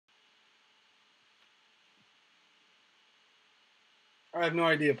I have no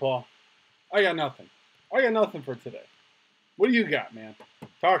idea, Paul. I got nothing. I got nothing for today. What do you got, man?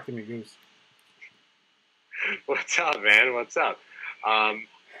 Talk to me, Goose. What's up, man? What's up? Um,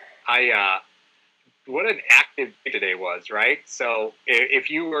 I what an active day today was, right? So if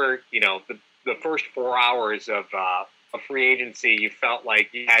you were, the first 4 hours of a free agency, you felt like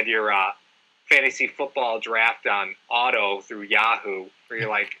you had your fantasy football draft on auto through Yahoo, where you're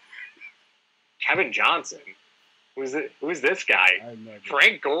like, Kevin Johnson, who's this guy? I have no idea.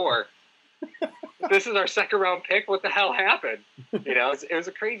 Frank Gore. This is our second round pick. What the hell happened? It was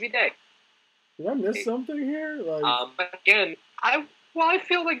a crazy day. Did I miss something here? But again, I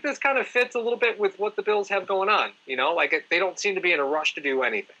feel like this kind of fits a little bit with what the Bills have going on. They don't seem to be in a rush to do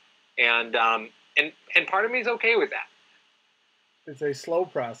anything, and part of me is okay with that. It's a slow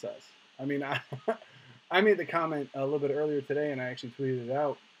process. I mean, I made the comment a little bit earlier today, and I actually tweeted it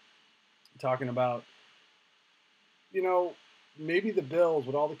out, talking about, maybe the Bills,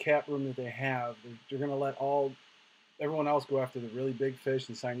 with all the cap room that they have, they're going to let everyone else go after the really big fish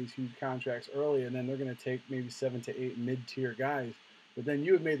and sign these huge contracts early, and then they're going to take maybe 7 to 8 mid-tier guys. But then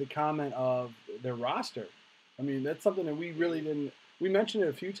you had made the comment of their roster. I mean, that's something that we really didn't. We mentioned it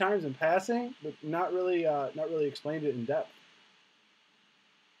a few times in passing, but not really explained it in depth.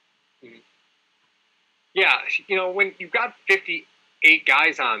 Yeah, when you've got 58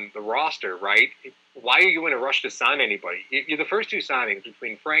 guys on the roster, right? Why are you in a rush to sign anybody? You're the first two signings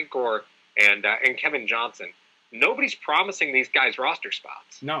between Frank Gore and Kevin Johnson. Nobody's promising these guys roster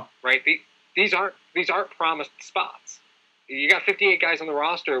spots. No, right? These aren't promised spots. You got 58 guys on the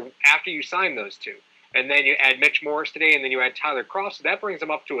roster after you sign those two, and then you add Mitch Morris today, and then you add Tyler Cross. So that brings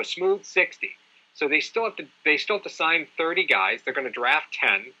them up to a smooth 60. So they still have to sign 30 guys. They're going to draft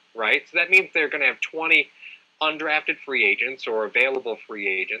 10, right? So that means they're going to have 20 undrafted free agents or available free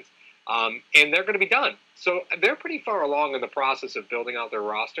agents, and they're going to be done. So they're pretty far along in the process of building out their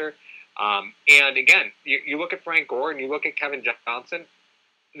roster. And again, you look at Frank Gore and you look at Kevin Johnson,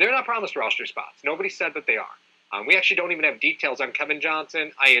 they're not promised roster spots. Nobody said that they are. We actually don't even have details on Kevin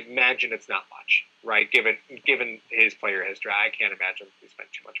Johnson. I imagine it's not much, right? Given his player history, I can't imagine he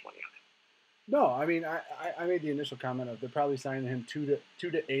spent too much money on it. No, I mean, I made the initial comment of they're probably signing him 2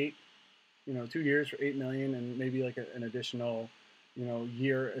 to 8, 2 years for $8 million, and maybe like an additional,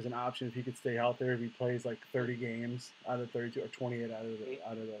 year as an option if he could stay out there. If he plays like 30 games out of 32 or 28 out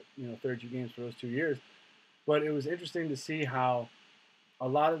of the 32 games for those 2 years. But it was interesting to see how a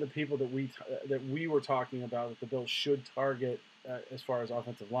lot of the people that we were talking about that the Bills should target as far as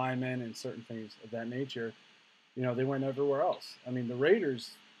offensive linemen and certain things of that nature, they went everywhere else. I mean, the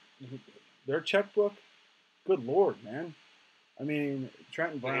Raiders, their checkbook, good Lord, man. I mean,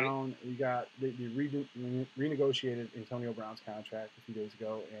 Trenton Brown, we got they renegotiated Antonio Brown's contract a few days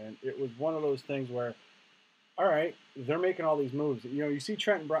ago, and it was one of those things where, all right, they're making all these moves. You see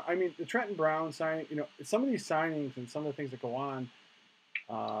Trenton Brown. I mean, the Trenton Brown signing. Some of these signings and some of the things that go on,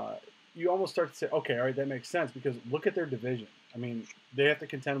 you almost start to say, okay, all right, that makes sense because look at their division. I mean, they have to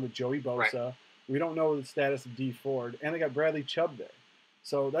contend with Joey Bosa. Right. We don't know the status of Dee Ford, and they got Bradley Chubb there.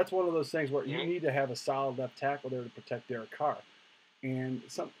 So that's one of those things where you need to have a solid left tackle there to protect Derek Carr. And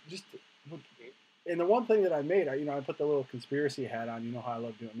the one thing that I made, I put the little conspiracy hat on. You know how I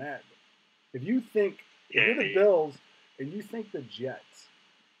love doing that. But if you're the Bills and you think the Jets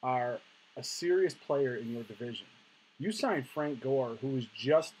are a serious player in your division, you sign Frank Gore, who was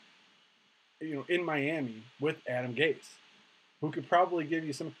just, in Miami with Adam Gase, who could probably give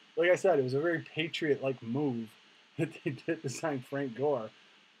you some. Like I said, it was a very Patriot-like move that they did to sign Frank Gore.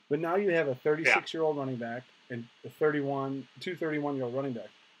 But now you have a 36-year-old running back and a 31-year-old running back.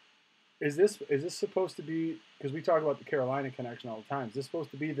 Is this supposed to be, because we talk about the Carolina connection all the time, is this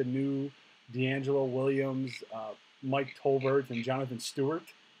supposed to be the new D'Angelo Williams, Mike Tolbert, and Jonathan Stewart?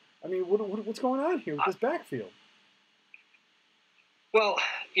 I mean, what's going on here with this backfield? Well,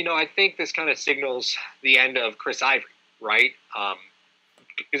 I think this kind of signals the end of Chris Ivory, right?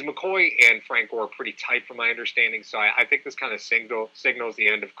 Because McCoy and Frank Gore are pretty tight from my understanding, so I think this kind of signals the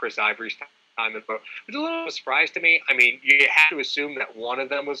end of Chris Ivory's time, which is a little surprise to me. I mean, you had to assume that one of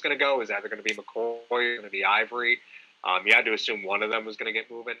them was going to go. It was either going to be McCoy or going to be Ivory. You had to assume one of them was going to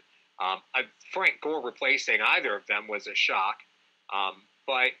get moving. Frank Gore replacing either of them was a shock.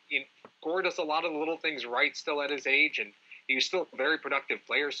 But Gore does a lot of the little things right still at his age, and he's still a very productive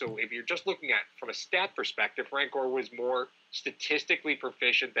player. So if you're just looking at from a stat perspective, Frank Gore was more statistically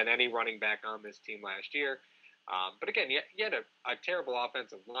proficient than any running back on this team last year. But again, you had a terrible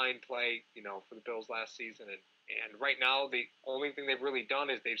offensive line play, for the Bills last season. And right now, the only thing they've really done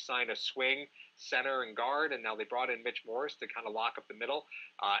is they've signed a swing center and guard, and now they brought in Mitch Morris to kind of lock up the middle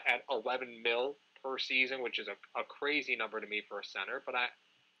at $11 million per season, which is a crazy number to me for a center. But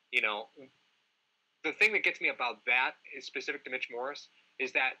you know, the thing that gets me about that is specific to Mitch Morris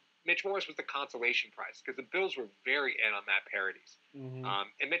is that Mitch Morris was the consolation prize because the Bills were very in on Matt Paradis. Mm-hmm.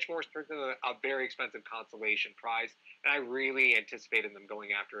 And Mitch Morris turned into a very expensive consolation prize. And I really anticipated them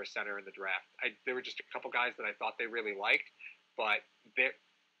going after a center in the draft. There were just a couple guys that I thought they really liked. But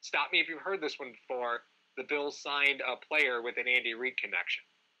stop me if you've heard this one before. The Bills signed a player with an Andy Reid connection.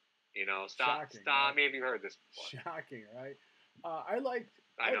 Stop right? me if you heard this before. Shocking, right? I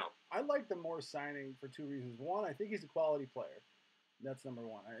know. I like the Morris signing for two reasons. One, I think he's a quality player. That's number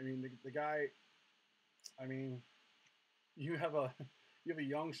one. I mean, the guy. I mean, you have a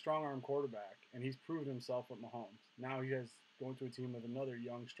young, strong arm quarterback, and he's proven himself with Mahomes. Now he has going to a team with another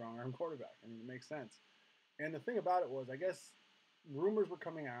young, strong arm quarterback. I mean, it makes sense. And the thing about it was, I guess, rumors were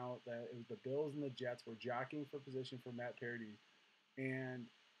coming out that it was the Bills and the Jets were jockeying for position for Matt Paradis. And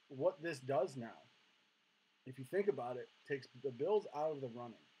what this does now, if you think about it, takes the Bills out of the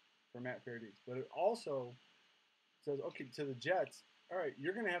running for Matt Paradis. But it also says, okay, to the Jets, all right,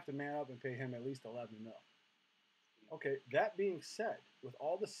 you're going to have to man up and pay him at least $11 million. Okay, that being said, with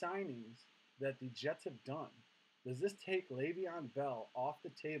all the signings that the Jets have done, does this take Le'Veon Bell off the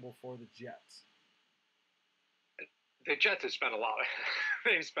table for the Jets? The Jets have spent a lot.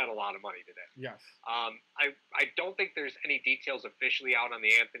 They've spent a lot of money today. Yes. I don't think there's any details officially out on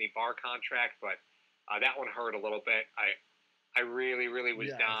the Anthony Barr contract, but that one hurt a little bit. I really was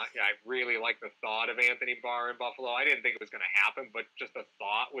down. I really like the thought of Anthony Barr in Buffalo. I didn't think it was going to happen, but just the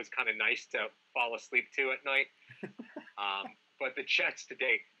thought was kind of nice to fall asleep to at night. But the Jets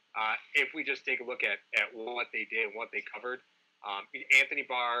today, if we just take a look at what they did and what they covered, Anthony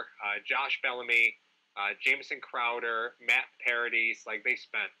Barr, Josh Bellamy, Jamison Crowder, Matt Paradis, like they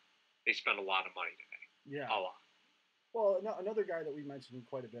spent a lot of money today. Yeah, a lot. Well, another guy that we mentioned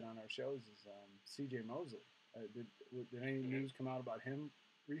quite a bit on our shows is C.J. Mosley. Did any news come out about him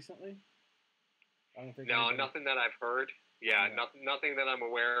recently? I don't think. No, nothing that I've heard. Yeah. Nothing that I'm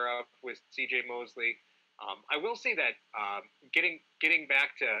aware of with C.J. Mosley. I will say that getting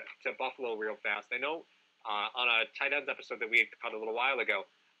back to Buffalo real fast. I know on a tight ends episode that we had cut a little while ago,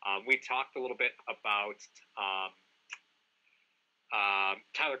 we talked a little bit about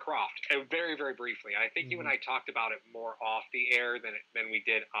Tyler Croft, very, very briefly. I think you and I talked about it more off the air than we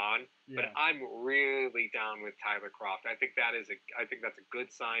did on. Yeah. But I'm really down with Tyler Croft. I think that's a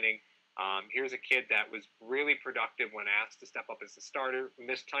good signing. Here's a kid that was really productive when asked to step up as a starter.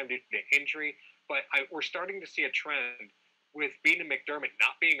 Missed time due to injury, but we're starting to see a trend with Bean and McDermott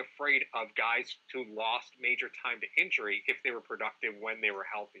not being afraid of guys who lost major time to injury if they were productive when they were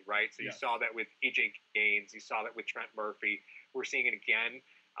healthy, right? So you saw that with E.J. Gaines. You saw that with Trent Murphy. We're seeing it again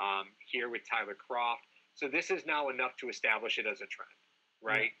here with Tyler Croft. So this is now enough to establish it as a trend,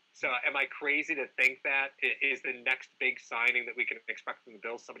 right? Yeah. So am I crazy to think that is the next big signing that we can expect from the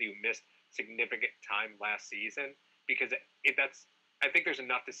Bills, somebody who missed significant time last season? Because I think there's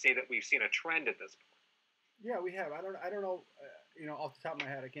enough to say that we've seen a trend at this point. Yeah, we have. I don't know. Off the top of my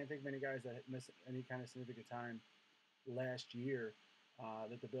head, I can't think of any guys that missed any kind of significant time last year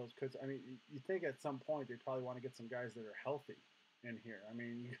that the Bills could. I mean, you think at some point they probably want to get some guys that are healthy in here. I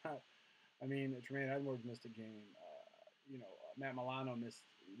mean, Tremaine Edwards missed a game. Matt Milano missed.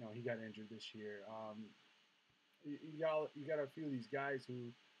 He got injured this year. You got a few of these guys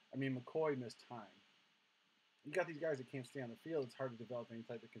who, McCoy missed time. You got these guys that can't stay on the field. It's hard to develop any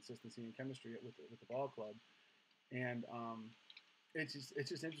type of consistency and chemistry with the ball club, and it's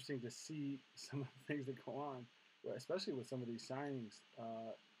just interesting to see some of the things that go on, especially with some of these signings.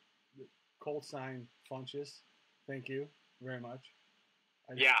 Colts signed Funchess. Thank you very much.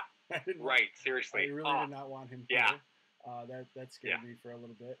 Seriously, I really did not want him here. That scared me for a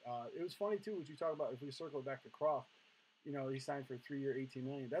little bit. It was funny too, what you talk about. If we circle back to Croft. He signed for a 3-year, $18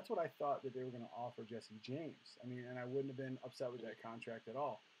 million. That's what I thought that they were going to offer Jesse James. And I wouldn't have been upset with that contract at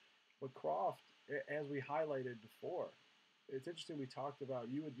all. But Croft, as we highlighted before, it's interesting. We talked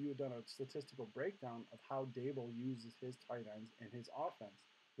about you had done a statistical breakdown of how Dable uses his tight ends in his offense.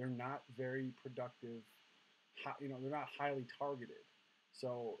 They're not very productive. They're not highly targeted.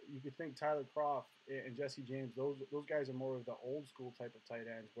 So you could think Tyler Croft and Jesse James. Those guys are more of the old school type of tight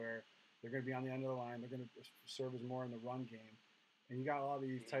ends where they're going to be on the end of the line. They're going to serve as more in the run game. And you got a lot of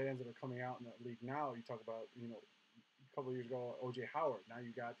these tight ends that are coming out in the league now. You talk about, a couple of years ago, O.J. Howard. Now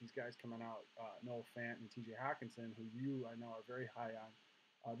you got these guys coming out, Noah Fant and T.J. Hawkinson, who I know are very high on.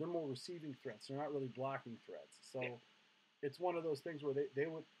 They're more receiving threats. They're not really blocking threats. So it's one of those things where they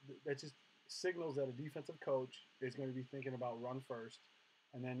would that just signals that a defensive coach is going to be thinking about run first,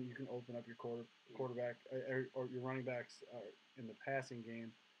 and then you can open up your quarterback or your running backs in the passing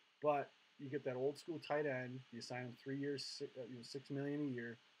game. But you get that old school tight end. You sign him 3 years, $6 million a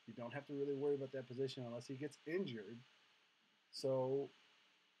year. You don't have to really worry about that position unless he gets injured. So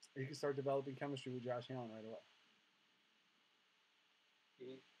you can start developing chemistry with Josh Allen right away.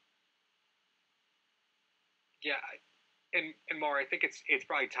 Mm-hmm. Yeah, and Mar, I think it's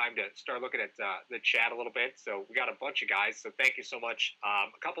probably time to start looking at the chat a little bit. So we got a bunch of guys. So thank you so much.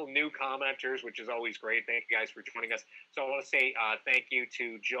 A couple of new commenters, which is always great. Thank you guys for joining us. So I want to say thank you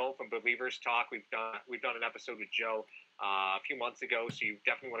to Joe from Believers Talk. We've done an episode with Joe a few months ago. So you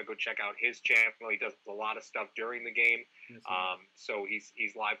definitely want to go check out his channel. He does a lot of stuff during the game. Yes, so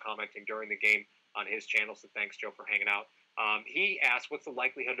he's live commenting during the game on his channel. So thanks, Joe, for hanging out. He asked, what's the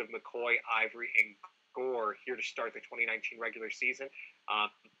likelihood of McCoy, Ivory, and Gore here to start the 2019 regular season? I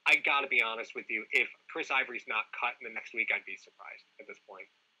got to be honest with you. If Chris Ivory's not cut in the next week, I'd be surprised at this point.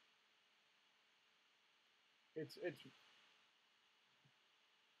 It's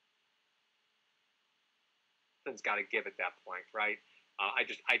got to give at that point, right? I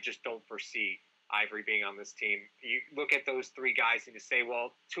just don't foresee Ivory being on this team. You look at those three guys and you say,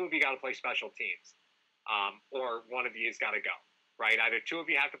 well, two of you got to play special teams, or one of you's got to go. Right, either two of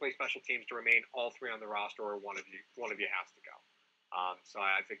you have to play special teams to remain, all three on the roster, or one of you has to go. So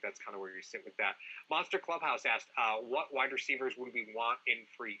I think that's kind of where you sit with that. Monster Clubhouse asked, what wide receivers would we want in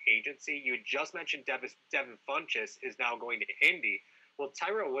free agency? You had just mentioned Devin Funchess is now going to Indy. Well,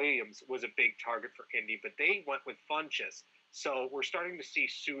 Tyrell Williams was a big target for Indy, but they went with Funchess. So we're starting to see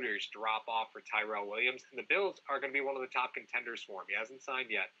suitors drop off for Tyrell Williams, and the Bills are going to be one of the top contenders for him. He hasn't signed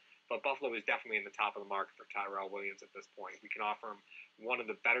yet. But Buffalo is definitely in the top of the market for Tyrell Williams at this point. We can offer him one of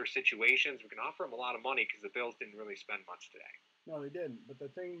the better situations. We can offer him a lot of money because the Bills didn't really spend much today. No, they didn't. But the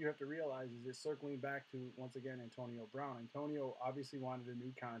thing you have to realize is it's circling back to, once again, Antonio Brown. Antonio obviously wanted a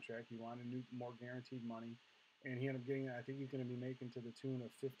new contract. He wanted more guaranteed money. And he ended up getting, I think he's going to be making to the tune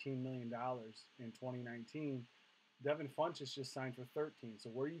of $15 million in 2019. Devin Funchess just signed for 13.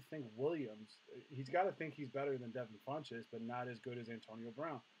 So where do you think Williams, he's got to think he's better than Devin Funchess, but not as good as Antonio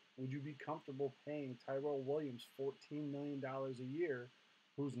Brown. Would you be comfortable paying Tyrell Williams $14 million a year,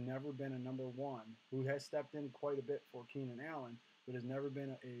 who's never been a number one, who has stepped in quite a bit for Keenan Allen, but has never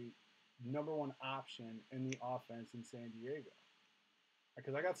been a number one option in the offense in San Diego?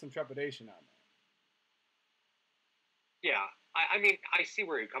 Because I got some trepidation on that. Yeah, I mean, I see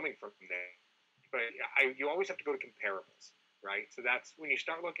where you're coming from there, but you always have to go to comparables, right? So that's when you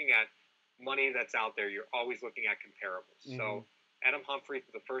start looking at money that's out there, you're always looking at comparables. Mm-hmm. So Adam Humphries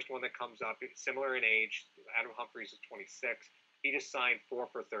is the first one that comes up. It's similar in age. Adam Humphries is 26. He just signed 4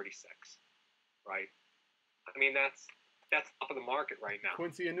 for 36, right? I mean, that's top of the market right now.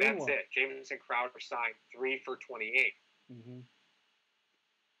 Quincy Enunwa. That's it. Jamison Crowder signed 3 for 28. Mm-hmm.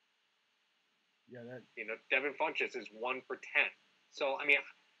 Yeah, Devin Funchess is 1 for 10. So I mean,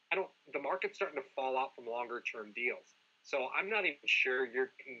 the market's starting to fall out from longer term deals. So I'm not even sure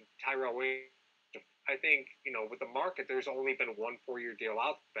you're getting Tyrell Williams. I think, with the market, there's only been 1 4-year deal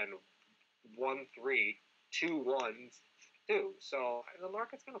out, been 1 3, 2 1s, 2. So the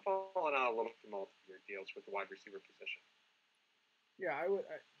market's kind of falling out a little from multi-year deals with the wide receiver position. Yeah,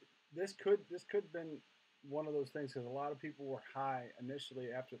 this could have been one of those things, because a lot of people were high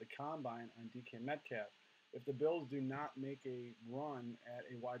initially after the combine on DK Metcalf. If the Bills do not make a run at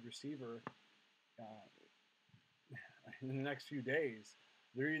a wide receiver in the next few days,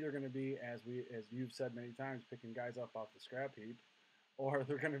 they're either going to be, as you've said many times, picking guys up off the scrap heap, or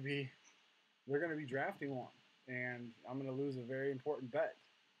they're going to be drafting one. And I'm going to lose a very important bet.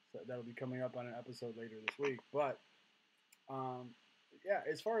 So that'll be coming up on an episode later this week. But yeah,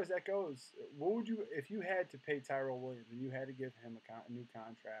 as far as that goes, what would you, if you had to pay Tyrell Williams and you had to give him a new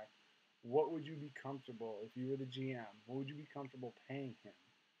contract, what would you be comfortable, if you were the GM, what would you be comfortable paying him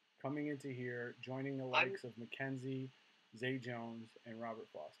coming into here, joining the likes of McKenzie, Zay Jones, and Robert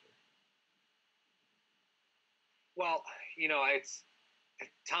Foster? Well, it's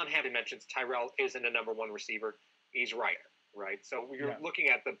Tom Hammond mentions Tyrell isn't a number one receiver. He's right? So you're looking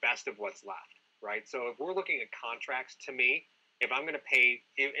at the best of what's left, right? So if we're looking at contracts, to me, if I'm going to pay,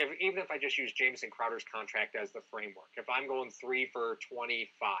 even if I just use Jamison Crowder's contract as the framework, if I'm going 3 for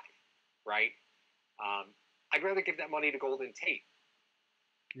 25, right, I'd rather give that money to Golden Tate.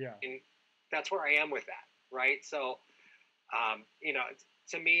 Yeah. And that's where I am with that, right? So,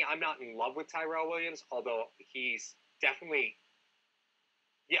 to me, I'm not in love with Tyrell Williams, although he's definitely,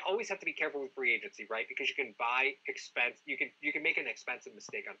 you always have to be careful with free agency, right? Because you can buy you can make an expensive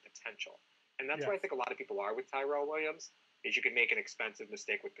mistake on potential. And that's where I think a lot of people are with Tyrell Williams, is you can make an expensive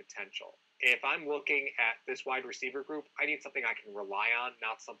mistake with potential. If I'm looking at this wide receiver group, I need something I can rely on,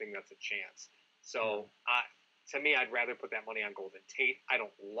 not something that's a chance. So to me, I'd rather put that money on Golden Tate. I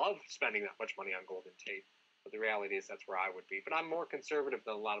don't love spending that much money on Golden Tate, but the reality is that's where I would be. But I'm more conservative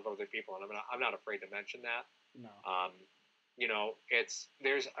than a lot of other people, and I'm not afraid to mention that. No.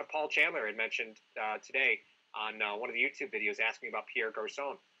 There's Paul Chandler had mentioned today on one of the YouTube videos asking about Pierre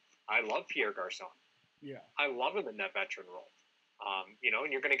Garçon. I love Pierre Garçon. Yeah. I love him in that veteran role.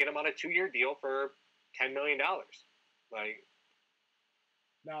 And you're going to get him on a 2-year deal for $10 million. Like,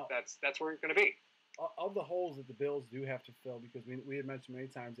 now that's where you're going to be. Of the holes that the Bills do have to fill, because we had mentioned many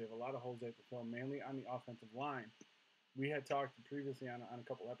times they have a lot of holes they have to fill, mainly on the offensive line. We had talked previously on a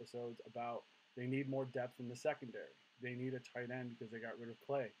couple episodes about they need more depth in the secondary. They need a tight end because they got rid of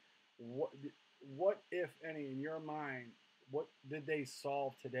Clay. What if any, in your mind, what did they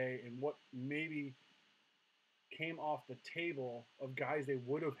solve today, and what maybe came off the table of guys they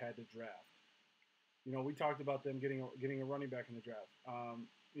would have had to draft? We talked about them getting a running back in the draft.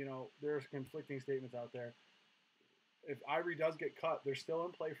 There's conflicting statements out there. If Ivory does get cut, they're still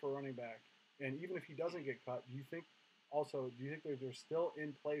in play for a running back. And even if he doesn't get cut, do you think they're still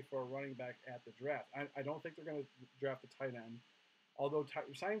in play for a running back at the draft? I don't think they're going to draft a tight end, although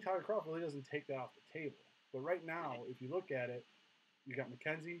signing Tyler Kroft really doesn't take that off the table. But right now, if you look at it, you got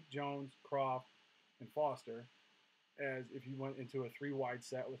McKenzie, Jones, Kroft, and Foster as if you went into a 3-wide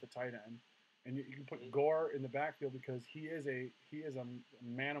set with a tight end. And you can put Gore in the backfield because he is a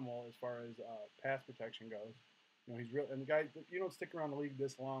manimal as far as pass protection goes. He's real, and the guy, you don't stick around the league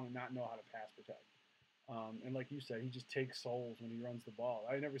this long and not know how to pass protect. And like you said, he just takes souls when he runs the ball.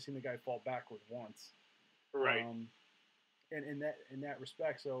 I've never seen the guy fall backward once. Right. And in that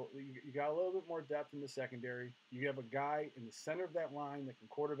respect, so you got a little bit more depth in the secondary. You have a guy in the center of that line that can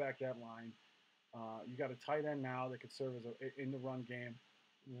quarterback that line. You got a tight end now that could serve as in the run game.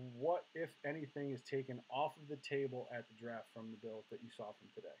 What, if anything, is taken off of the table at the draft from the Bills that you saw from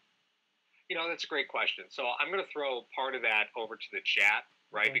today? That's a great question. So I'm going to throw part of that over to the chat,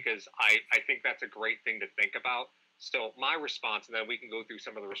 right? Okay. Because I think that's a great thing to think about. So my response, and then we can go through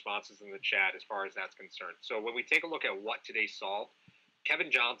some of the responses in the chat as far as that's concerned. So when we take a look at what today solved,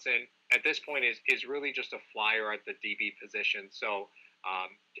 Kevin Johnson at this point is really just a flyer at the DB position. So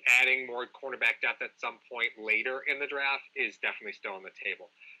adding more cornerback depth at some point later in the draft is definitely still on the table.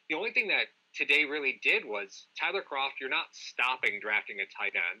 The only thing that today really did was Tyler Kroft, you're not stopping drafting a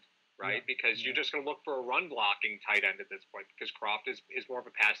tight end, right? Yeah, because you're just going to look for a run blocking tight end at this point because Kroft is more of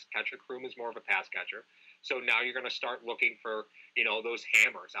a pass catcher. Kroom is more of a pass catcher. So now you're going to start looking for, those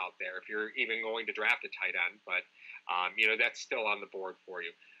hammers out there if you're even going to draft a tight end. But, that's still on the board for you.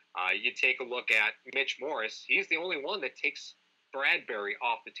 You take a look at Mitch Morris. He's the only one that takes Bradbury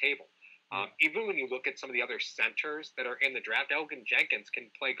off the table. Even when you look at some of the other centers that are in the draft, Elgin Jenkins can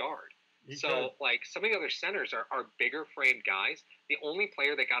play guard. Some of the other centers are bigger framed guys. The only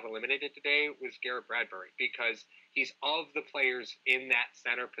player that got eliminated today was Garrett Bradbury because he's of the players in that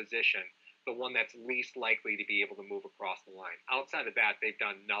center position, the one that's least likely to be able to move across the line. Outside of that, they've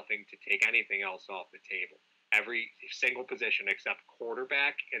done nothing to take anything else off the table. Every single position except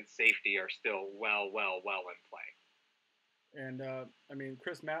quarterback and safety are still well in play. And,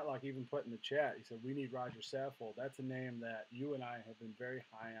 Chris Matlock even put in the chat, he said, we need Roger Saffold. That's a name that you and I have been very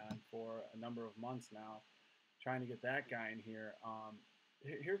high on for a number of months now, trying to get that guy in here.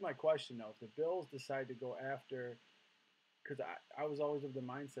 Here's my question, though. If the Bills decide to go after, because I was always of the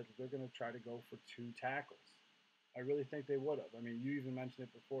mindset that they're going to try to go for 2 tackles. I really think they would have. You even mentioned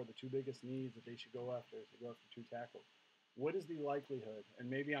it before, the 2 biggest needs that they should go after is to go after 2 tackles. What is the likelihood, and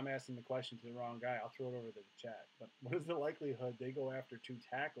maybe I'm asking the question to the wrong guy, I'll throw it over to the chat, but what is the likelihood they go after 2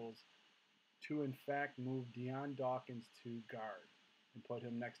 tackles to, in fact, move Deion Dawkins to guard and put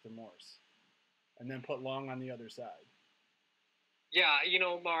him next to Morse, and then put Long on the other side? Yeah,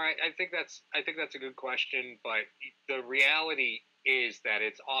 Mar, I think that's a good question, but the reality is that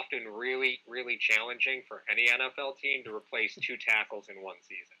it's often really, really challenging for any NFL team to replace 2 tackles in one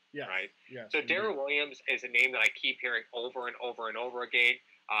season, right? Yes, so Darrell Williams is a name that I keep hearing over and over and over again.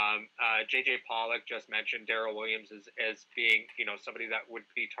 J.J. Pollock just mentioned Darrell Williams as being, somebody that would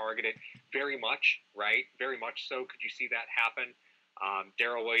be targeted very much, right? Very much so. Could you see that happen?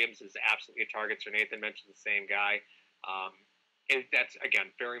 Darrell Williams is absolutely a target. So Nathan mentioned the same guy. That's, again,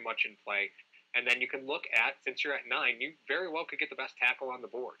 very much in play. And then you can look at, since you're at 9, you very well could get the best tackle on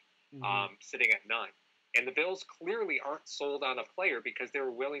the board, sitting at 9. And the Bills clearly aren't sold on a player because they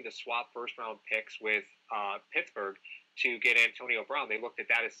were willing to swap first-round picks with Pittsburgh to get Antonio Brown. They looked at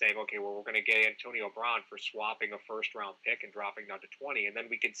that as saying, okay, well, we're going to get Antonio Brown for swapping a first-round pick and dropping down to 20, and then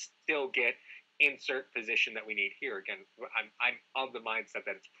we could still get insert position that we need here. Again, I'm of the mindset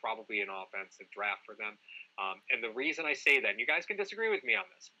that it's probably an offensive draft for them. And the reason I say that, and you guys can disagree with me on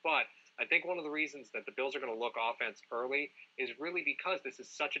this, but I think one of the reasons that the Bills are going to look offense early is really because this is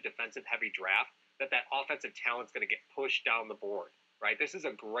such a defensive-heavy draft that offensive talent's going to get pushed down the board, right? This is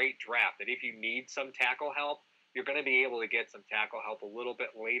a great draft that if you need some tackle help, you're going to be able to get some tackle help a little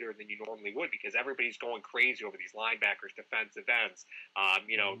bit later than you normally would because everybody's going crazy over these linebackers, defensive ends.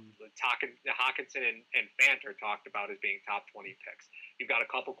 Hawkinson and Fant are talked about as being top 20 picks. You've got a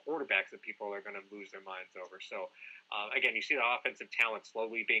couple quarterbacks that people are going to lose their minds over. So, again, you see the offensive talent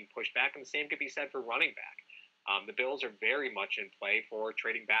slowly being pushed back, and the same could be said for running back. The Bills are very much in play for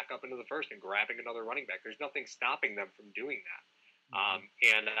trading back up into the first and grabbing another running back. There's nothing stopping them from doing that.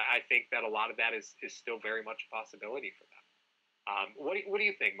 And I think that a lot of that is still very much a possibility for them. What do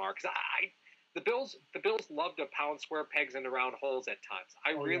you think, Mark? Because the Bills love to pound square pegs into round holes at times.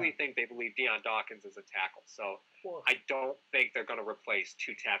 I really think they believe Deion Dawkins is a tackle. So I don't think they're going to replace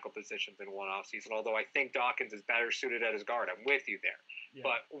two tackle positions in one offseason, although I think Dawkins is better suited at his guard. I'm with you there. Yeah.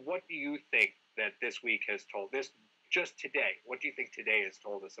 But what do you think that this week has told this just today? What do you think today has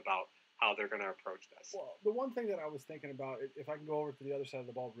told us about how they're going to approach this? Well, the one thing that I was thinking about, if I can go over to the other side of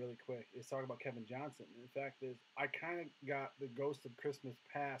the ball really quick, is talking about Kevin Johnson. And the fact is, I kind of got the ghost of Christmas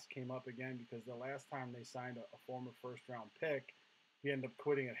past came up again because the last time they signed a former first-round pick, he ended up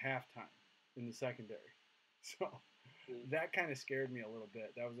quitting at halftime in the secondary. So that kind of scared me a little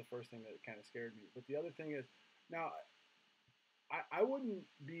bit. That was the first thing that kind of scared me. But the other thing is, now, I wouldn't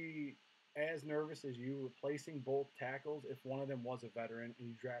be as nervous as you replacing both tackles if one of them was a veteran and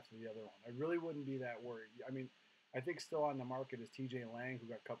you drafted the other one. I really wouldn't be that worried. I mean, I think still on the market is T.J. Lang, who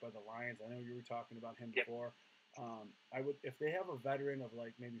got cut by the Lions. I know you were talking about him before. I would, if they have a veteran of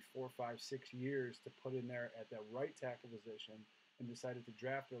like maybe 4, 5, 6 years to put in there at that right tackle position and decided to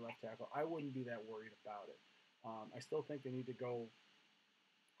draft their left tackle, I wouldn't be that worried about it. I still think they need to go.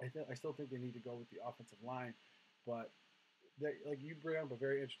 I still think they need to go with the offensive line, but like you bring up a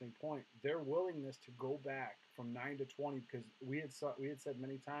very interesting point. Their willingness to go back from 9 to 20, because we had said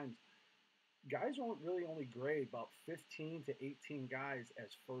many times, guys don't really only grade about 15 to 18 guys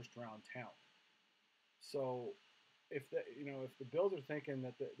as first round talent. So if the Bills are thinking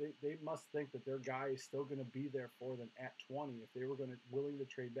that they must think that their guy is still going to be there for them at 20 if they were willing to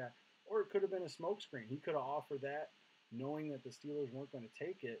trade back, or it could have been a smokescreen. He could have offered that, knowing that the Steelers weren't going to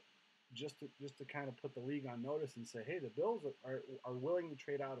take it. Just to kind of put the league on notice and say, hey, the Bills are willing to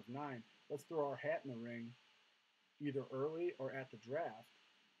trade out of 9. Let's throw our hat in the ring, either early or at the draft,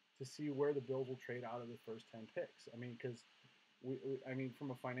 to see where the Bills will trade out of the first 10 picks. I mean, because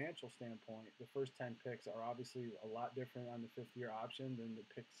from a financial standpoint, the first 10 picks are obviously a lot different on the 5th-year option than the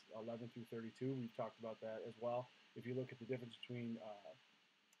picks 11 through 32. We've talked about that as well. If you look at the difference between,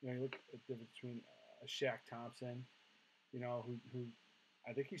 Shaq Thompson, who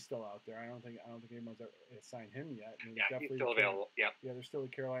I think he's still out there. I don't think anyone's ever signed him yet. I mean, he's still available. Yeah, there's still a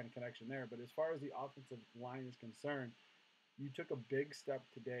Carolina connection there. But as far as the offensive line is concerned, you took a big step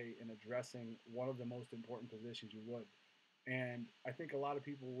today in addressing one of the most important positions you would. And I think a lot of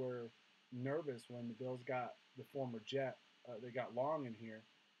people were nervous when the Bills got the former Jet. They got Long in here.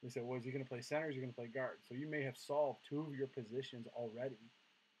 They said, well, is he going to play center? Is he going to play guard? So you may have solved 2 of your positions already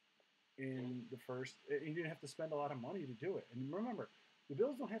in the first. You didn't have to spend a lot of money to do it. And remember, the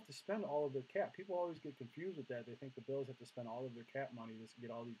Bills don't have to spend all of their cap. People always get confused with that. They think the Bills have to spend all of their cap money to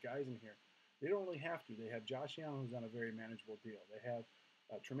get all these guys in here. They don't really have to. They have Josh Allen, who's on a very manageable deal. They have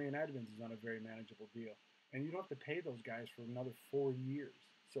Tremaine Edmonds, who's on a very manageable deal. And you don't have to pay those guys for another 4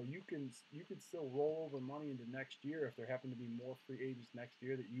 years. So you can still roll over money into next year if there happen to be more free agents next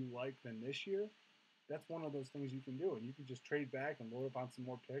year that you like than this year. That's one of those things you can do. And you can just trade back and load up on some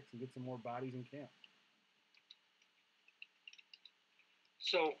more picks and get some more bodies in camp.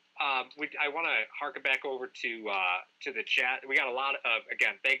 So I want to harken back over to the chat. We got a lot of,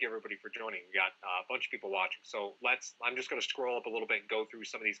 again, thank you everybody for joining. We got a bunch of people watching. So I'm just going to scroll up a little bit and go through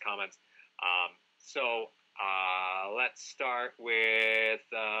some of these comments. Let's start with,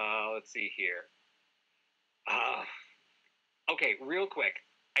 let's see here. Okay, real quick.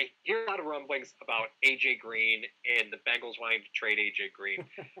 I hear a lot of rumblings about A.J. Green and the Bengals wanting to trade A.J. Green.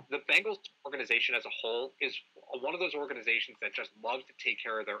 The Bengals organization as a whole is one of those organizations that just loves to take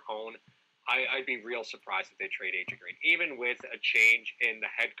care of their own. I'd be real surprised if they trade A.J. Green. Even with a change in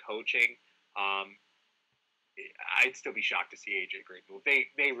the head coaching, I'd still be shocked to see A.J. Green move.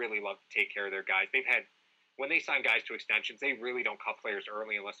 They really love to take care of their guys. When they sign guys to extensions, they really don't cut players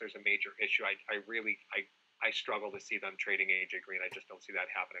early unless there's a major issue. I struggle to see them trading A.J. Green. I just don't see that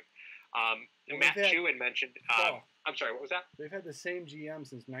happening. Matt Chewin mentioned. I'm sorry, what was that? They've had the same GM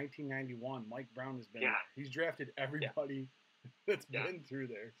since 1991. Mike Brown has been. Yeah. He's drafted everybody that's been through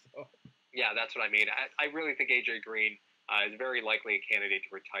there. So. Yeah, that's what I mean. I really think A.J. Green is very likely a candidate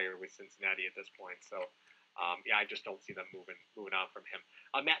to retire with Cincinnati at this point. So, yeah, I just don't see them moving on from him.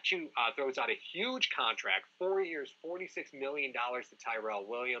 Matt Chu throws out a huge contract, 4 years, $46 million to Tyrell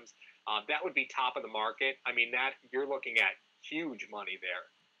Williams. That would be top of the market. I mean, that you're looking at huge money there.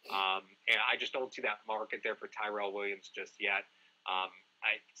 And I just don't see that market there for Tyrell Williams just yet.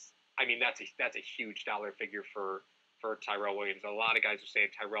 I mean, that's a huge dollar figure for Tyrell Williams. A lot of guys are saying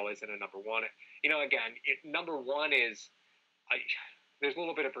Tyrell isn't a number one. Again, number one is there's a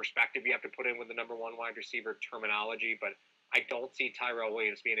little bit of perspective you have to put in with the number one wide receiver terminology, but I don't see Tyrell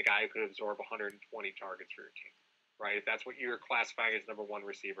Williams being a guy who could absorb 120 targets for your team, right? If that's what you're classifying as number one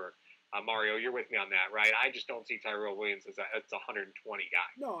receiver, Mario, you're with me on that, right? I just don't see Tyrell Williams as a 120 guy.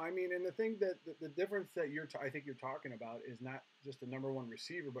 No, I mean, and the thing that the difference that I think you're talking about is not just a number one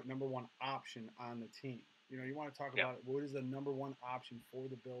receiver, but number one option on the team. You want to talk about what is the number one option for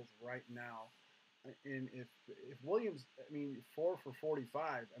the Bills right now. And if Williams, I mean, 4 for 45,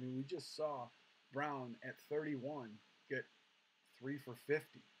 I mean, we just saw Brown at 31 get 3 for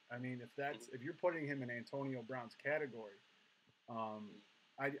 50. I mean, if you're putting him in Antonio Brown's category,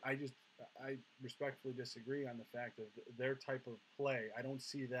 I respectfully disagree on the fact of their type of play. I don't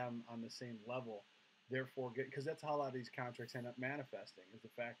see them on the same level. Therefore, because that's how a lot of these contracts end up manifesting, is the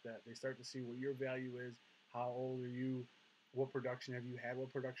fact that they start to see what your value is, how old are you, what production have you had,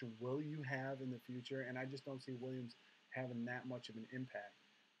 what production will you have in the future, and I just don't see Williams having that much of an impact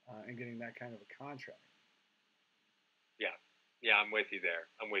and getting that kind of a contract. Yeah, I'm with you there.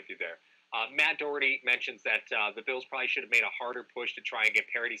 Matt Doherty mentions that the Bills probably should have made a harder push to try and get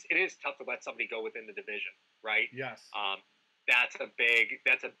parodies. It is tough to let somebody go within the division, right? Yes. That's a big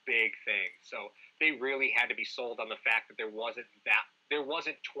thing. So they really had to be sold on the fact that there wasn't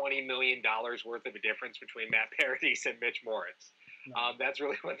 $20 million worth of a difference between Matt Paradis and Mitch Moritz. No. That's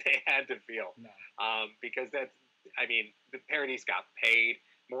really what they had to feel. No. Because the Paradis got paid,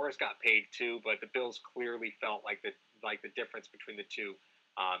 Morris got paid too, but the Bills clearly felt like the difference between the two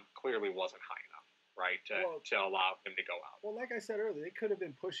clearly wasn't high enough, right, to allow him to go out. Well, like I said earlier, they could have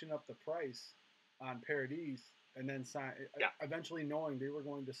been pushing up the price on Paradis and then eventually knowing they were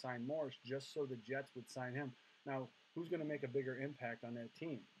going to sign Morris just so the Jets would sign him. Now, who's going to make a bigger impact on that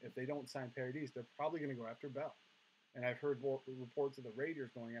team? If they don't sign Paradis, they're probably going to go after Bell. And I've heard reports of the Raiders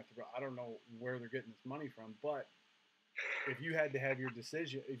going after Bell. I don't know where they're getting this money from, but if you had to have your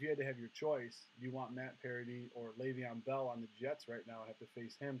decision, if you had to have your choice, do you want Matt Paradis or Le'Veon Bell on the Jets right now and have to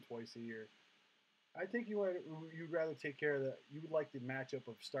face him twice a year? I think you'd rather take care of you would like the matchup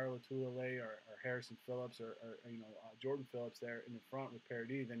of Star Lotulelei or Harrison Phillips or Jordan Phillips there in the front with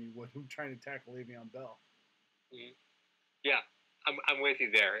Paradis than you would trying to tackle Le'Veon Bell. Mm-hmm. Yeah, I'm with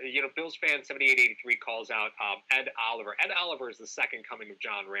you there. Bills fan 7883 calls out Ed Oliver. Ed Oliver is the second coming of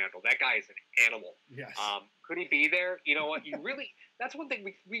John Randall. That guy is an animal. Yes. Could he be there? You know what? That's one thing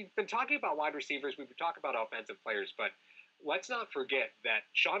we've been talking about wide receivers. We've been talking about offensive players, but let's not forget that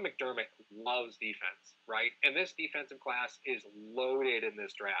Sean McDermott loves defense, right? And this defensive class is loaded in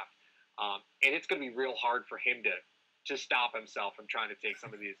this draft. And it's going to be real hard for him to stop himself from trying to take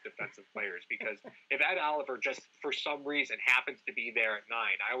some of these defensive players. Because if Ed Oliver just for some reason happens to be there at 9,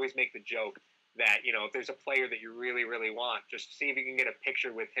 I always make the joke that, if there's a player that you really, really want, just see if you can get a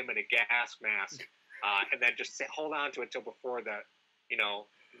picture with him in a gas mask and then just hold on to it till before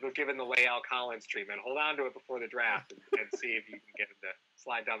given the Lael Collins treatment, hold on to it before the draft and see if you can get him to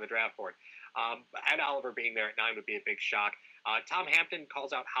slide down the draft board. Ed Oliver being there at 9 would be a big shock. Tom Hampton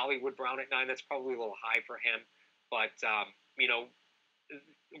calls out Hollywood Brown at 9. That's probably a little high for him. But,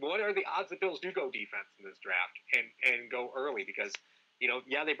 what are the odds the Bills do go defense in this draft and go early? Because,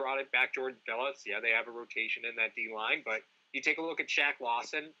 they brought it back Jordan Phillips. Yeah, they have a rotation in that D-line. But you take a look at Shaq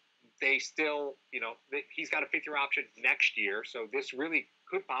Lawson. They still, he's got a fifth-year option next year. So this really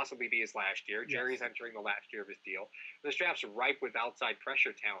could possibly be his last year. Yes. Jerry's entering the last year of his deal. This draft's ripe with outside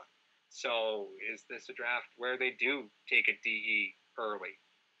pressure talent. So is this a draft where they do take a DE early?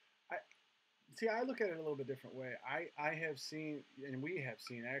 I look at it a little bit different way. I have seen, and we have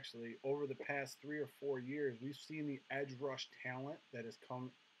seen actually, over the past 3 or 4 years, we've seen the edge rush talent that has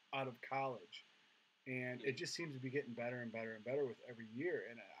come out of college. And it just seems to be getting better and better and better with every year.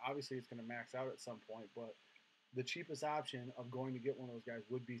 And obviously it's going to max out at some point, but the cheapest option of going to get one of those guys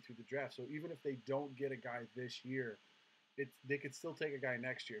would be through the draft. So even if they don't get a guy this year, they could still take a guy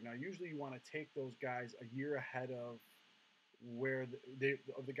next year. Now, usually you want to take those guys a year ahead of where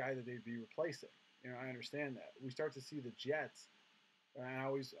the guy that they'd be replacing. I understand that. We start to see the Jets, and I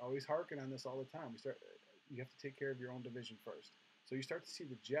always harken on this all the time. You have to take care of your own division first. So you start to see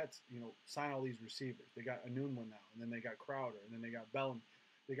the Jets, sign all these receivers. They got Anunwa now, and then they got Crowder, and then they got Bellamy.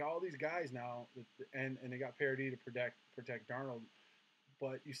 They got all these guys now, and they got Parody to protect Darnold.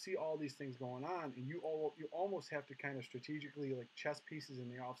 But you see all these things going on, and you almost have to kind of strategically, like chess pieces in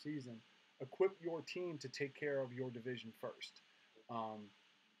the offseason, equip your team to take care of your division first.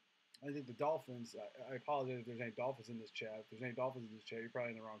 I think the Dolphins. I apologize if there's any Dolphins in this chat. If there's any Dolphins in this chat, you're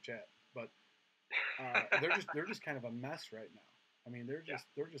probably in the wrong chat. But they're just kind of a mess right now. I mean, they're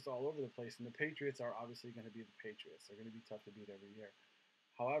just all over the place. And the Patriots are obviously going to be the Patriots. They're going to be tough to beat every year.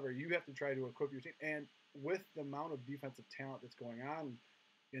 However, you have to try to equip your team, and with the amount of defensive talent that's going on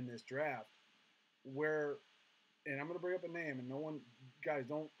in this draft, and I'm going to bring up a name, and no one, guys,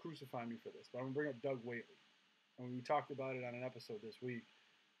 don't crucify me for this, but I'm going to bring up Doug Whaley. And we talked about it on an episode this week.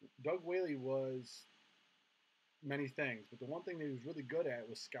 Doug Whaley was many things, but the one thing that he was really good at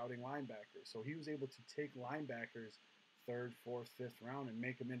was scouting linebackers. So he was able to take linebackers third, fourth, fifth round and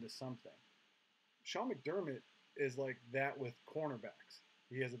make them into something. Sean McDermott is like that with cornerbacks.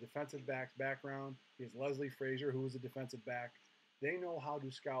 He has a defensive backs background. He has Leslie Frazier, who was a defensive back. They know how to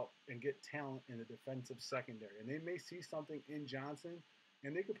scout and get talent in the defensive secondary. And they may see something in Johnson,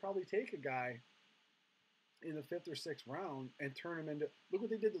 and they could probably take a guy in the fifth or sixth round and turn him into – look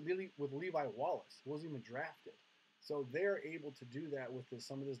what they did with Levi Wallace. He wasn't even drafted. So they're able to do that with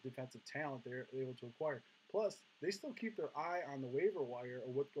some of this defensive talent they're able to acquire. Plus, they still keep their eye on the waiver wire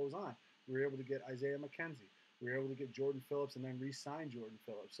of what goes on. We were able to get Isaiah McKenzie. We were able to get Jordan Phillips and then re-sign Jordan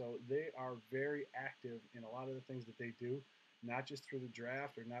Phillips. So they are very active in a lot of the things that they do, not just through the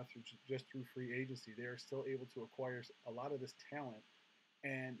draft or not just through free agency. They are still able to acquire a lot of this talent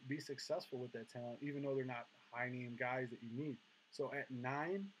and be successful with that talent, even though they're not high-name guys that you need. So at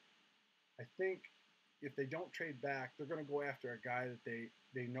 9, I think if they don't trade back, they're going to go after a guy that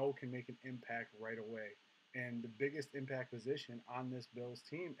they know can make an impact right away. And the biggest impact position on this Bills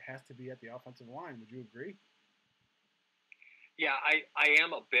team has to be at the offensive line. Would you agree? Yeah, I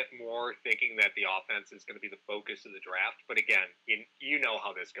am a bit more thinking that the offense is going to be the focus of the draft. But again, you know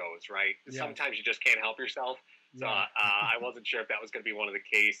how this goes, right? Yes. Sometimes you just can't help yourself. So yeah. I wasn't sure if that was going to be one of the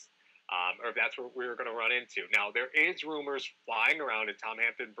case or if that's what we were going to run into. Now, there is rumors flying around, and Tom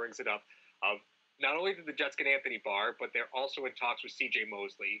Hampton brings it up, of not only did the Jets get Anthony Barr, but they're also in talks with C.J.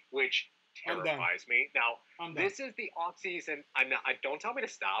 Mosley, which terrifies me. Now, this is the offseason. Don't tell me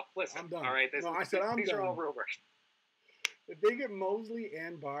to stop. Listen, I'm done. All right, these done. Are all rumors. If they get Mosley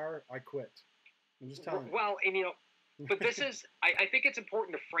and Barr, I quit. I'm just telling you. Well, and but this is, I think it's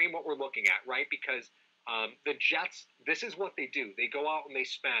important to frame what we're looking at, right? Because the Jets, this is what they do. They go out and they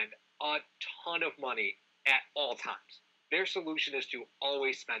spend a ton of money at all times. Their solution is to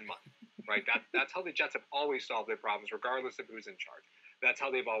always spend money, right? That's how the Jets have always solved their problems, regardless of who's in charge. That's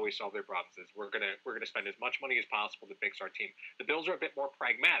how they've always solved their problems. Is we're gonna spend as much money as possible to fix our team. The Bills are a bit more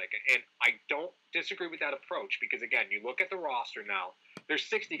pragmatic, and I don't disagree with that approach because again, you look at the roster now. There's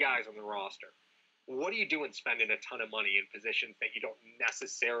 60 guys on the roster. What are you doing spending a ton of money in positions that you don't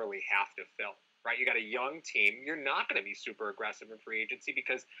necessarily have to fill? Right? You got a young team. You're not going to be super aggressive in free agency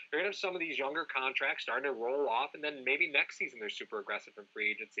because you're going to have some of these younger contracts starting to roll off, and then maybe next season they're super aggressive in free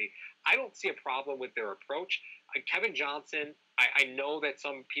agency. I don't see a problem with their approach. Kevin Johnson, I know that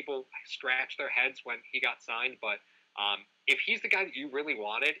some people scratched their heads when he got signed, but if he's the guy that you really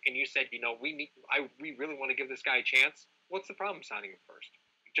wanted and you said, we really want to give this guy a chance, what's the problem signing him first?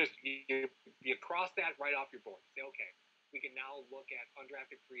 Just you cross that right off your board. Say, okay, we can now look at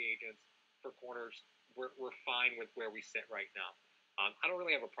undrafted free agents for corners. We're fine with where we sit right now. I don't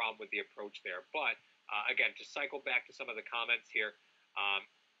really have a problem with the approach there. But, again, to cycle back to some of the comments here,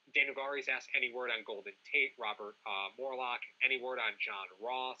 Daniel Gary's asked any word on Golden Tate, Robert Morlock, any word on John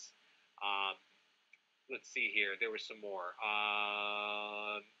Ross. Let's see here. There was some more.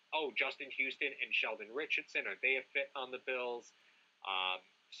 Justin Houston and Sheldon Richardson. Are they a fit on the Bills?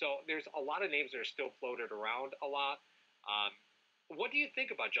 So there's a lot of names that are still floated around a lot. What do you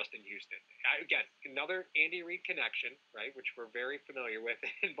think about Justin Houston? Again, another Andy Reid connection, right, which we're very familiar with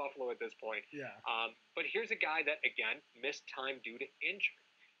in Buffalo at this point. Yeah. But here's a guy that, again, missed time due to injury.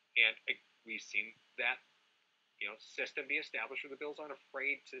 And we've seen that, system be established where the Bills aren't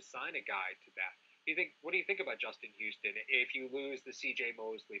afraid to sign a guy to that. What do you think about Justin Houston if you lose the C.J.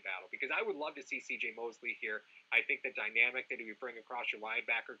 Mosley battle? Because I would love to see C.J. Mosley here. I think the dynamic that he would bring across your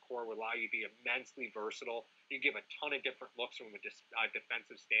linebacker core would allow you to be immensely versatile. You give a ton of different looks from a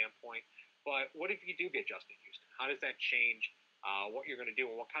defensive standpoint. But what if you do get Justin Houston? How does that change what you're going to do?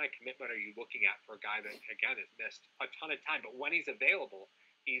 And what kind of commitment are you looking at for a guy that, again, has missed a ton of time? But when he's available,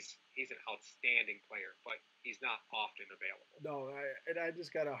 he's an outstanding player, but he's not often available. No, I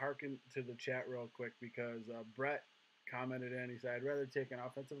just got to hearken to the chat real quick because Brett commented in. He said, I'd rather take an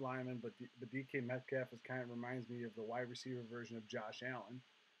offensive lineman, but DK Metcalf kind of reminds me of the wide receiver version of Josh Allen.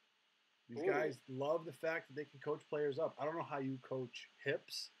 These Ooh. guys love the fact that they can coach players up. I don't know how you coach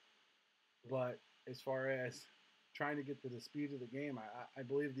hips, but as far as trying to get to the speed of the game, I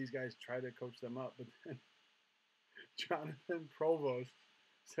believe these guys try to coach them up. But then Jonathan Provost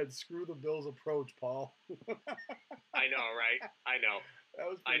said, "Screw the Bills' approach, Paul." I know, right? I know. That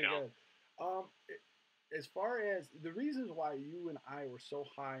was I pretty know. good. As far as the reasons why you and I were so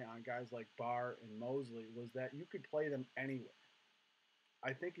high on guys like Barr and Mosley was that you could play them anywhere.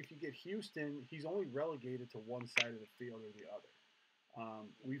 I think if you get Houston, he's only relegated to one side of the field or the other.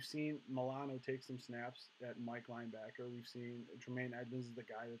 We've seen Milano take some snaps at Mike linebacker. We've seen Tremaine Edmonds is the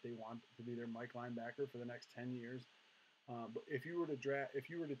guy that they want to be their Mike linebacker for the next 10 years. But if you were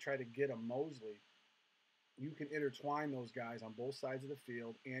to try to get a Mosley, you can intertwine those guys on both sides of the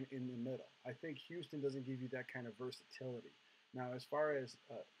field and in the middle. I think Houston doesn't give you that kind of versatility. Now, as far as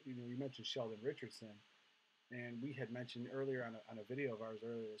you mentioned Sheldon Richardson, and we had mentioned earlier on a video of ours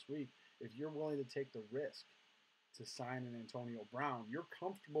earlier this week, if you're willing to take the risk to sign an Antonio Brown, you're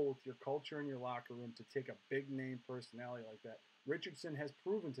comfortable with your culture in your locker room to take a big name personality like that. Richardson has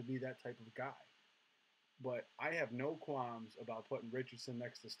proven to be that type of guy. But I have no qualms about putting Richardson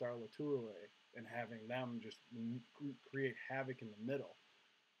next to Star Lotulelei and having them just create havoc in the middle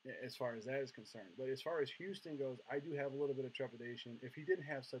as far as that is concerned. But as far as Houston goes, I do have a little bit of trepidation. If he didn't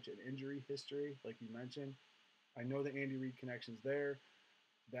have such an injury history, like you mentioned, I know the Andy Reid connection's there.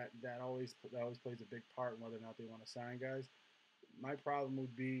 That always plays a big part in whether or not they want to sign guys. My problem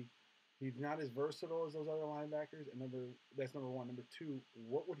would be he's not as versatile as those other linebackers. And that's number one. Number two,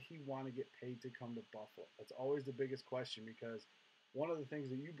 what would he want to get paid to come to Buffalo? That's always the biggest question, because one of the things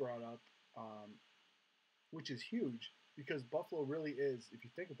that you brought up, which is huge, because Buffalo really is, if you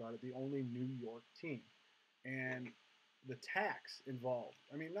think about it, the only New York team. And the tax involved.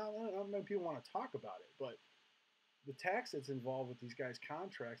 I mean, not many people want to talk about it, but the tax that's involved with these guys'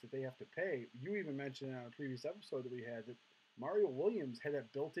 contracts that they have to pay. You even mentioned on a previous episode that we had that Mario Williams had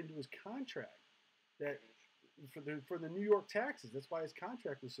that built into his contract, that for the New York taxes. That's why his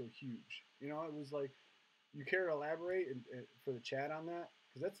contract was so huge. You know, it was like, you care to elaborate and for the chat on that,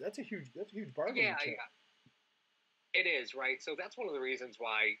 because that's a huge bargaining chip. Yeah. It is, right? So that's one of the reasons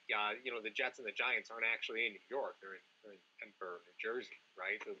why the Jets and the Giants aren't actually in New York. They're in Denver, New Jersey,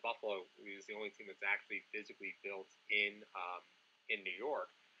 right? So Buffalo is the only team that's actually physically built in New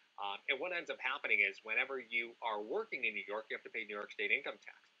York. And what ends up happening is whenever you are working in New York, you have to pay New York State income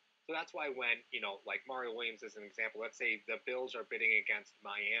tax. So that's why when, like Mario Williams is an example, let's say the Bills are bidding against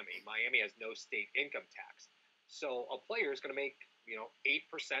Miami. Miami has no state income tax. So a player is going to make, 8%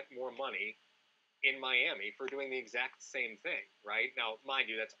 more money in Miami for doing the exact same thing, right? Now, mind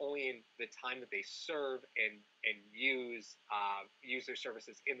you, that's only in the time that they serve and use their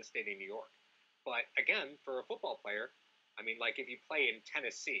services in the state of New York. But again, for a football player, I mean, like if you play in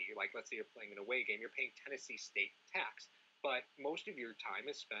Tennessee, like let's say you're playing an away game, you're paying Tennessee state tax. But most of your time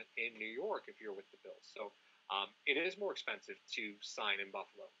is spent in New York if you're with the Bills. So it is more expensive to sign in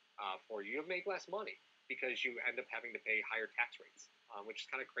Buffalo for you. You make less money because you end up having to pay higher tax rates, which is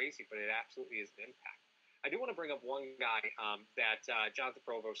kind of crazy, but it absolutely is an impact. I do want to bring up one guy that Jonathan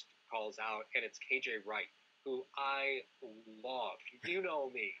Provost calls out, and it's KJ Wright, who I love. You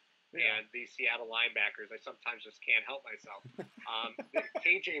know me. Yeah. And these Seattle linebackers, I sometimes just can't help myself.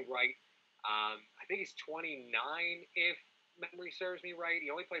 KJ Wright, I think he's 29, if memory serves me right.